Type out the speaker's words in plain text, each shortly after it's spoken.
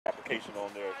location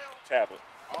on their tablet.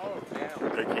 Oh,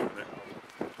 damn. They're keeping it.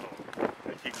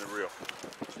 They're keeping it real.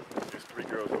 There's 3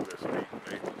 girls over there, so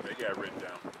they got it written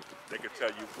down. They can tell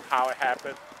you how it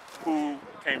happened, who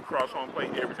came across home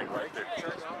plate, everything right there.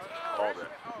 All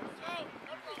that.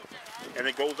 And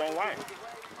it goes online.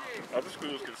 Other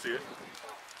schools can see it.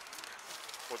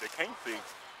 What they can't see is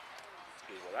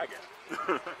what I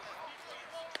got.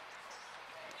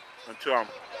 Until I'm...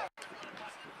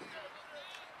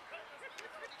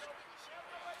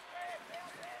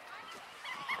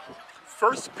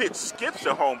 First pitch skips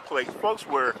the home plate. Folks,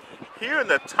 we're here in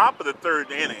the top of the 3rd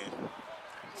inning.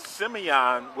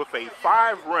 Simeon with a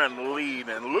 5-run lead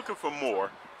and looking for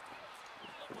more.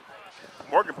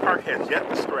 Morgan Park has yet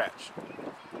to scratch.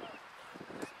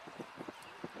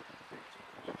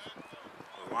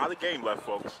 A lot of game left,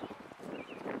 folks.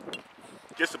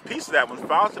 Gets a piece of that one,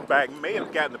 fouls it back, may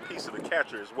have gotten a piece of the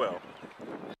catcher as well.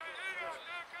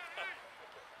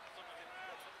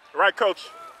 All right, Coach.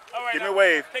 All right, give me a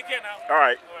wave. Take care now. All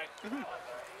right. All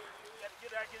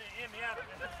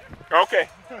right. Okay.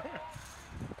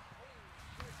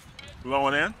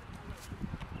 Blowing in.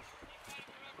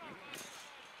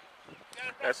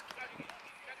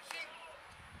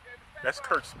 That's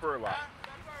Kurt Spurlock.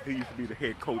 He used to be the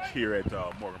head coach here at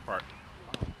Morgan Park.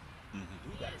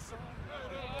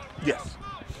 Yes.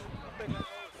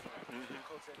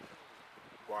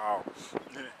 Wow.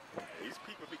 These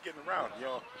people be getting around. You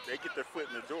know, they get their foot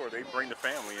in the door. They bring the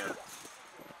family in.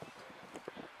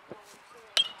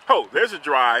 Oh, there's a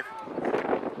drive.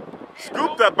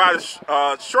 Scooped up by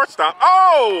the shortstop.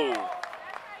 Oh!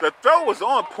 The throw was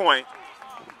on point.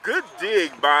 Good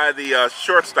dig by the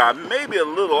shortstop. Maybe a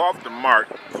little off the mark,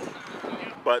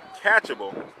 but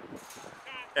catchable.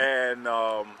 And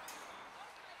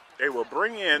they will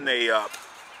bring in a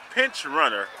pinch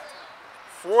runner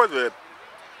for the...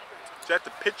 Is that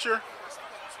the pitcher?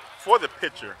 For the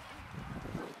pitcher.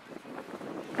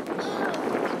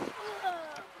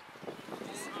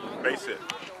 Base hit.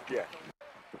 Yeah.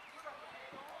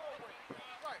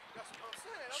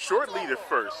 Short lead at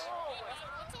first.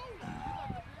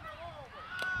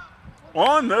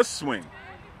 On the swing.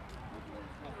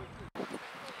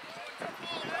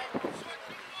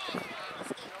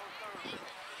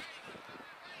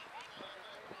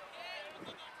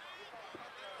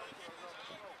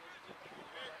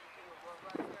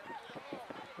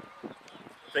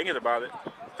 Thinking about it.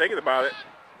 Thinking about it.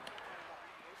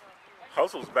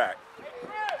 Hustle's back.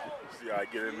 See how I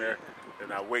get in there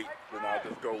and I wait, then I'll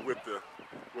just go with the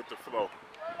flow.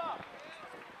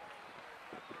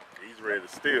 He's ready to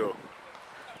steal.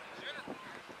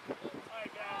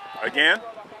 Again?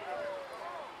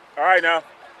 All right now.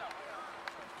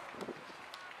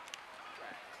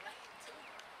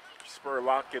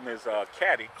 Spurlock and his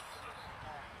caddy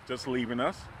just leaving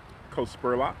us. Coach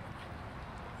Spurlock,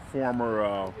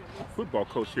 former football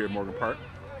coach here at Morgan Park.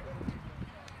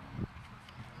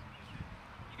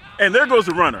 And there goes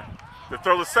the runner. To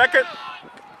throw the second.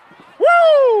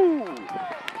 Woo!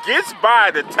 Gets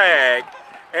by the tag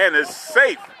and is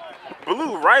safe.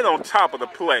 Blew right on top of the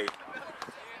play.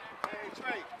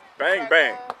 Bang,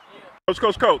 bang. Coach,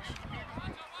 coach, coach.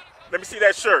 Let me see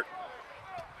that shirt.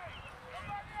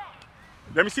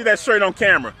 Let me see that shirt on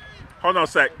camera. Hold on a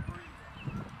sec.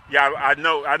 Yeah, I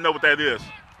know what that is.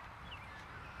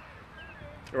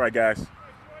 All right, guys.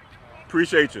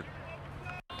 Appreciate you.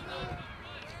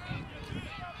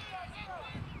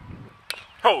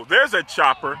 Oh, there's a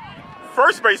chopper.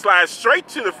 First base line straight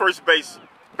to the first base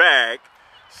bag.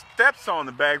 Steps on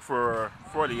the bag for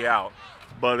the out.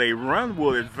 But a run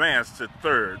will advance to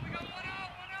third.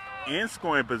 In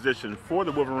scoring position for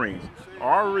the Wolverines.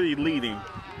 Already leading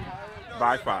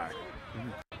by 5.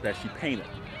 That she painted.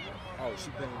 Oh, she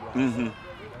painted.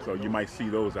 So you might see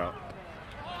those out.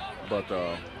 But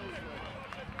yeah,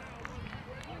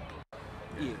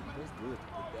 that's good.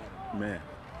 Man.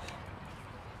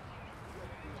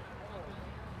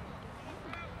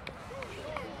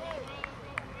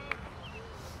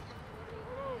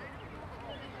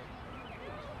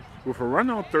 With a run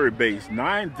on third base,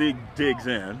 9 digs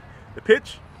in. The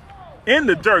pitch in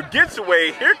the dirt, gets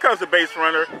away. Here comes the base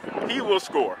runner. He will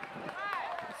score.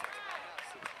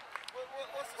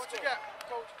 What you got,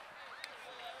 Coach?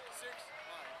 6?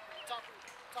 Top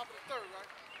of the third,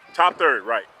 right? Top third,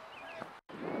 right.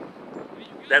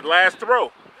 That last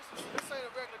throw. This ain't a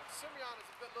regular. Simeon is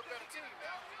a little better team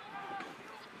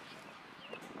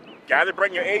now. Got to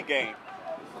bring your A game.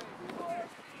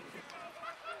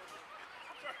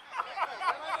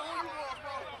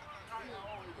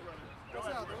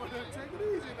 Take it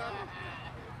easy now.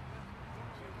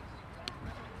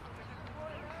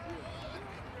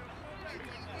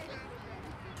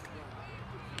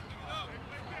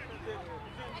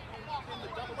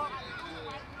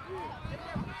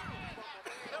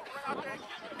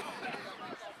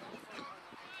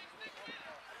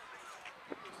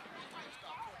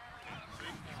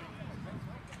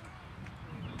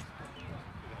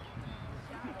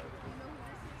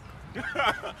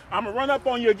 I'm going to run up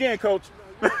on you again, Coach.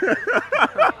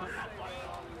 I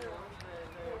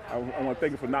want to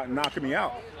thank you for knocking me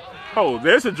out. Oh,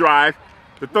 there's a drive.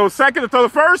 To throw second, to throw the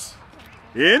first.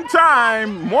 In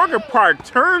time, Morgan Park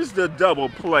turns the double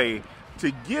play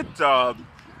to get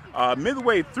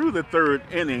midway through the third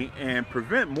inning and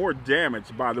prevent more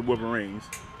damage by the Wolverines,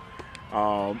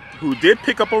 who did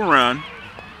pick up a run.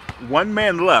 One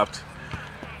man left.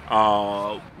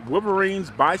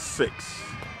 Wolverines by 6.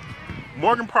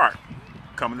 Morgan Park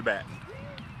coming to bat.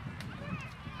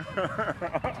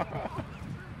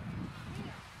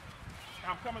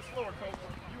 I'm coming slower, Coach.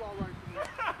 You all right?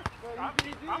 I'm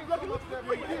looking up there.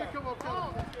 He did come up kind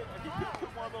of. He put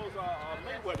one of those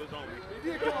Mayweathers on me. He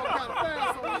did come up kind of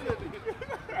fast on me.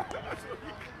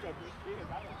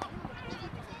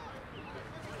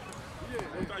 Yeah.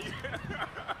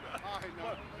 I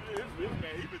know. This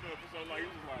man, he's been doing it for so long. He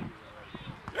was like,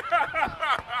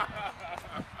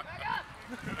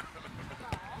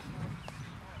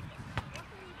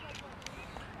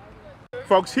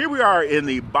 folks, here we are in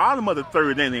the bottom of the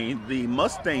third inning. The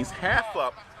Mustangs half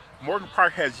up. Morgan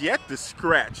Park has yet to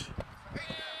scratch.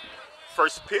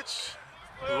 First pitch,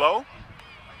 low.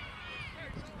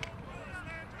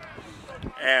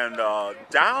 And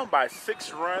down by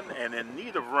 6 runs and in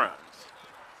need of runs.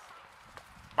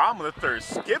 Bottom of the third,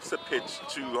 skips a pitch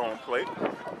to home plate. Like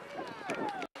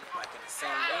in the same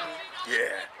inning.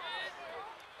 Yeah.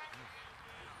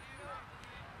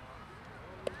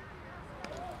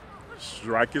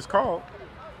 Strike is called.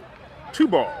 2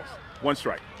 balls, 1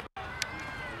 strike.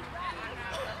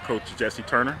 Coach Jesse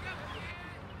Turner.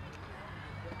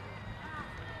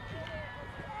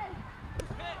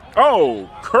 Oh,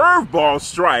 curveball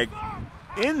strike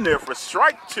in there for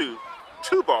strike 2.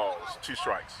 2 balls, 2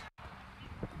 strikes.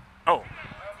 Oh,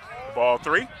 ball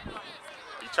 3. You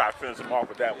try to finish him off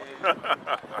with that one.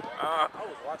 I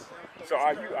was watching. So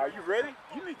are you ready?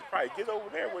 You need to probably get over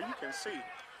there where you can see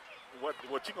what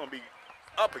you're gonna be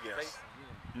up against.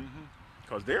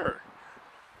 Because they're.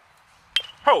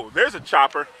 Oh, there's a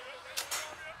chopper.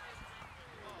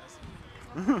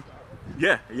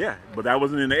 Yeah, but that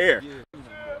wasn't in the air.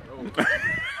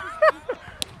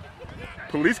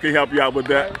 Police can help you out with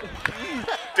that.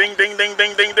 Ding, ding, ding,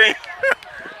 ding, ding, ding.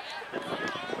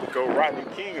 Go Rodney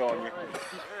King on you.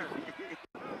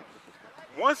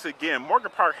 Once again,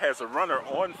 Morgan Park has a runner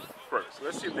on first.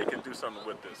 Let's see if they can do something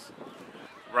with this.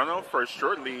 Runner on first,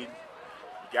 short lead.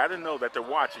 You got to know that they're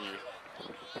watching you.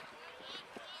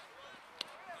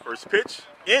 First pitch,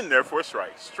 in there for a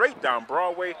strike. Straight down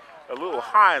Broadway, a little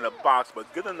high in the box,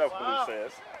 but good enough, Blue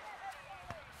says.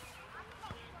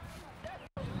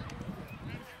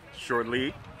 Short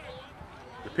lead.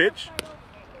 The pitch.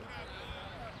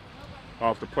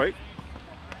 Off the plate.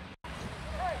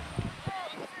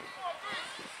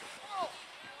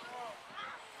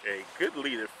 A good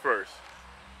lead at first.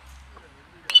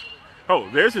 Oh,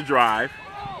 there's a drive.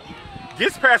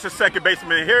 Gets past the second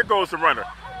baseman, and here goes the runner.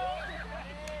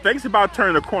 Thinks about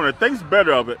turning the corner, thinks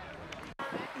better of it.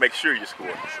 Make sure you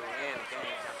score.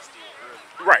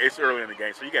 Right, it's early in the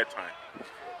game, so you got time.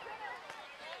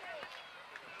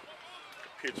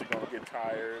 The pitcher gonna get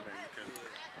tired, and you can.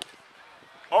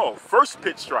 Oh, first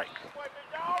pitch strike.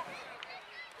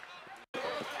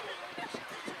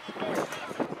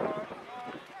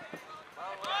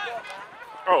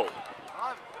 Oh,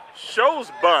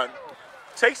 shows bunt,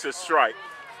 takes a strike.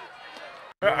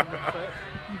 Don't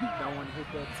want to hit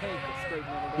that tank and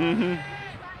straighten it out.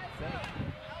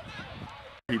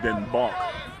 He didn't balk.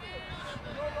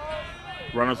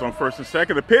 Runners on first and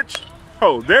second. The pitch.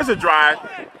 Oh, there's a drive.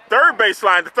 Third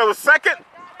baseline to throw the second.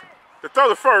 To throw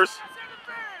the first.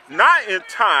 Not in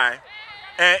time.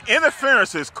 And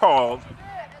interference is called.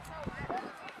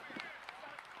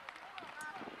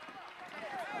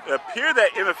 It appeared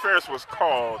that interference was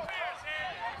called.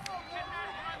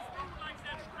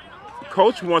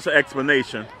 Coach wants an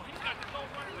explanation.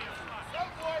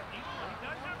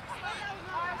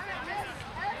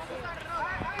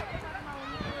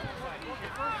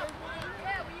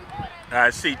 I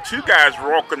see 2 guys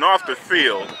walking off the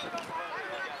field.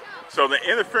 So the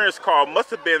interference call must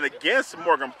have been against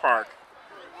Morgan Park.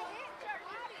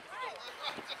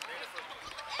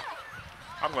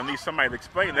 I'm going to need somebody to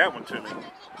explain that one to me.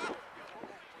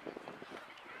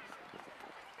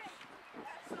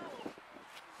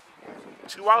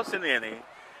 Two outs in the inning,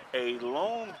 a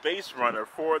lone base runner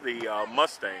for the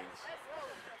Mustangs.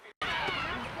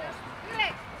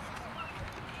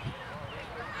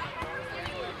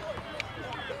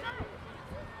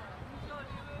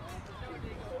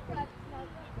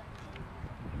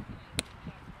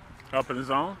 Up in the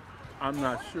zone. I'm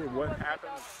not sure what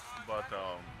happened, but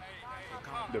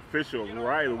The official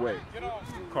right away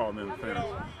called interference.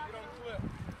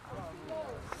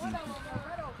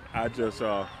 I just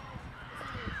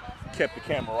kept the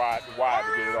camera wide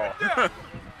to get it off.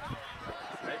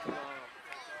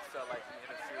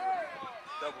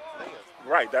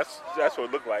 Right, that's what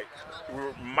it looked like.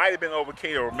 Might have been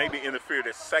overkill or maybe interfered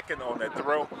a second on that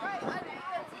throw.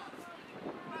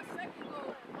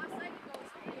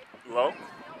 Low.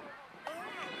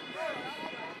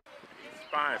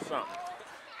 Find something.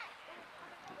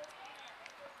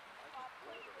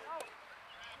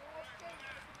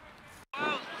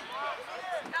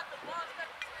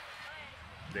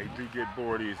 They do get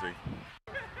bored easy.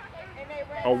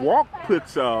 A walk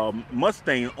puts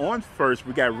Mustang on first.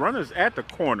 We got runners at the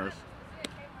corners.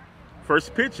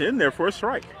 First pitch in there for a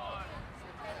strike.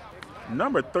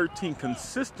 Number 13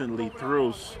 consistently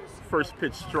throws first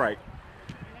pitch strike.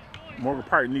 Morgan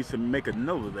Park needs to make a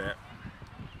note of that.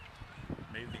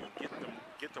 Maybe they can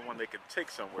get them one they can take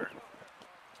somewhere.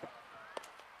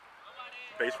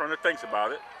 Base runner thinks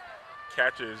about it.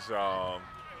 Catcher's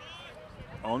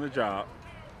on the job.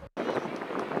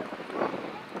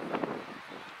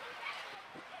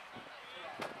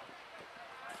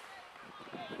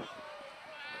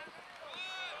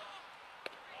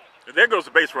 There goes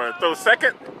the base runner. Throws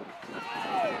second.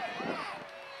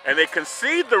 And they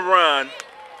concede the run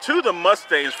to the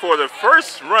Mustangs for the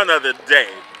first run of the day.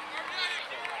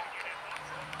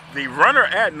 The runner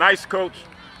at nice, coach.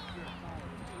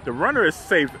 The runner is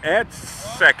safe at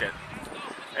second.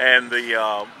 And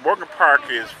the Morgan Park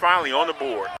is finally on the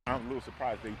board. I'm a little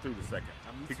surprised they threw the second.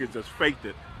 He could just faked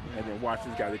it and then watch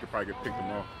this guy. They could probably get picked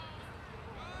him off.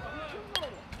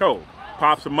 Oh,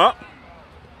 pops him up.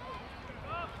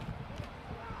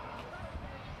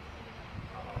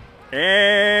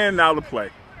 And now the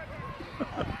play.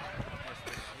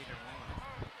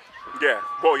 Yeah,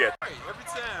 well, yeah.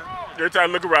 Every time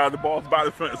I look around, the ball's by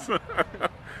the fence.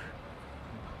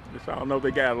 I don't know if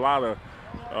they got a lot of,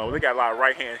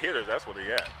 right-hand hitters. That's what they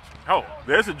got. Oh,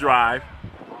 there's a drive.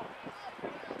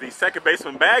 The second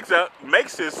baseman bags up,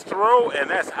 makes his throw, and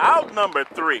that's out number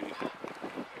 3.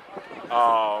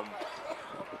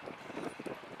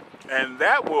 And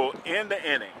that will end the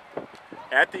inning.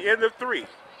 At the end of 3.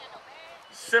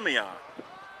 Simeon,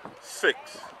 6.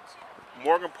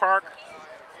 Morgan Park,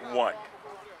 1.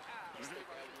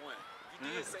 You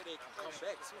did say they can come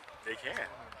back too. They can.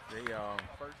 They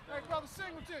Hey, brother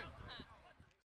Singleton.